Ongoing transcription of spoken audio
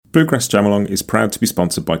Bluegrass Jamalong is proud to be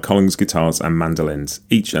sponsored by Collings Guitars and Mandolins,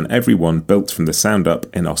 each and every one built from the sound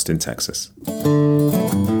up in Austin, Texas.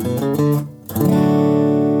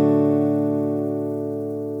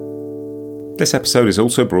 This episode is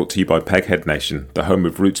also brought to you by Peghead Nation, the home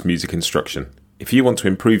of roots music instruction. If you want to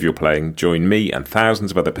improve your playing, join me and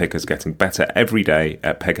thousands of other pickers getting better every day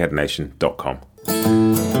at pegheadnation.com.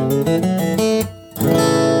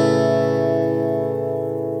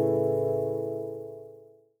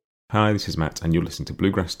 Hi, this is Matt, and you're listening to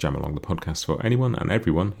Bluegrass Jamalong, the podcast for anyone and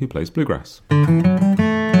everyone who plays bluegrass. Hi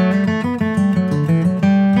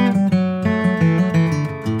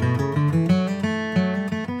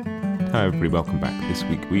everybody, welcome back. This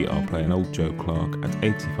week we are playing Old Joe Clark at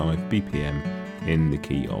 85 BPM in the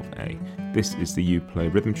key of A. This is the You Play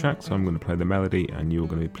rhythm track, so I'm going to play the melody and you're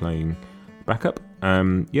going to be playing backup.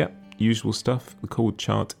 Usual stuff. The chord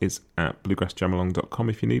chart is at bluegrassjamalong.com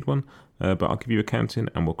if you need one, but I'll give you a count in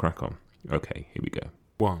and we'll crack on. Okay, here we go.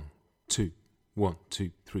 1, 2, 1, 2,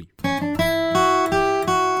 3.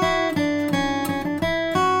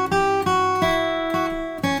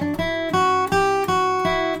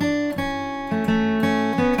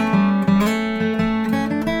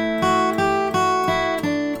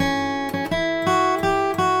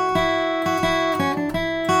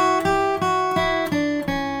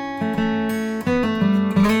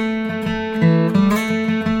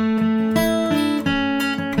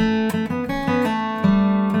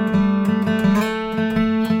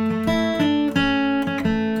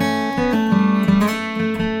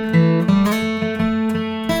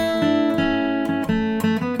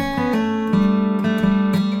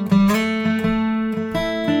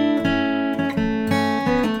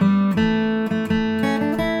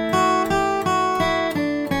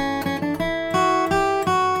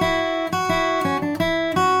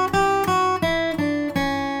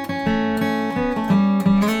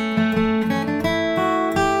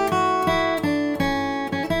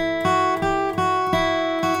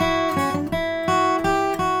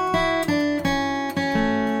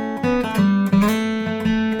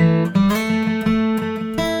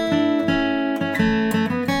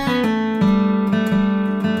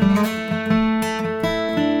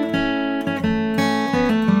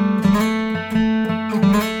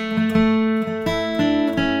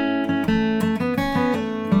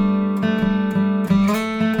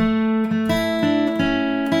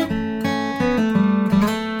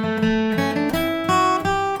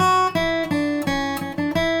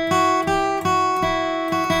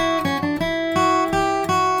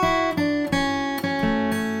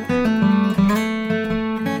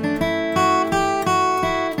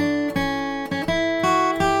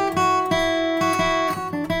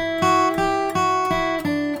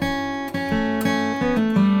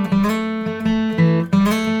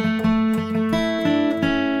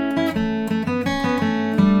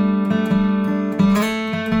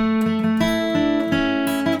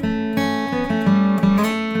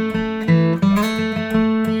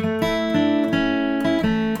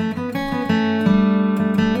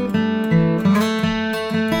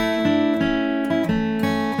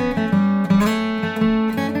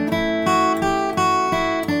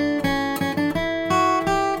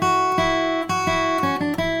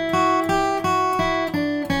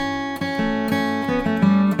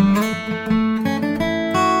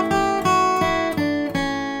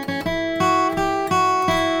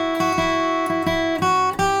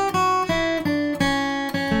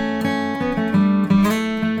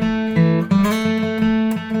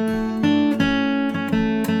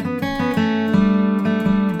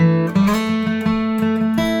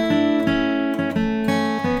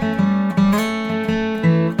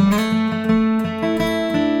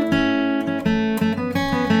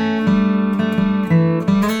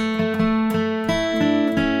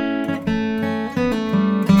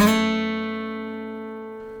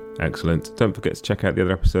 Excellent. Don't forget to check out the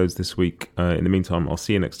other episodes this week. In the meantime, I'll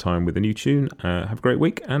see you next time with a new tune. Have a great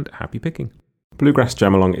week and happy picking. Bluegrass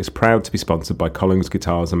Jamalong is proud to be sponsored by Collings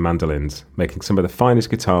Guitars and Mandolins, making some of the finest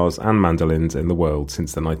guitars and mandolins in the world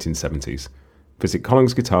since the 1970s. Visit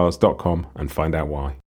collingsguitars.com and find out why.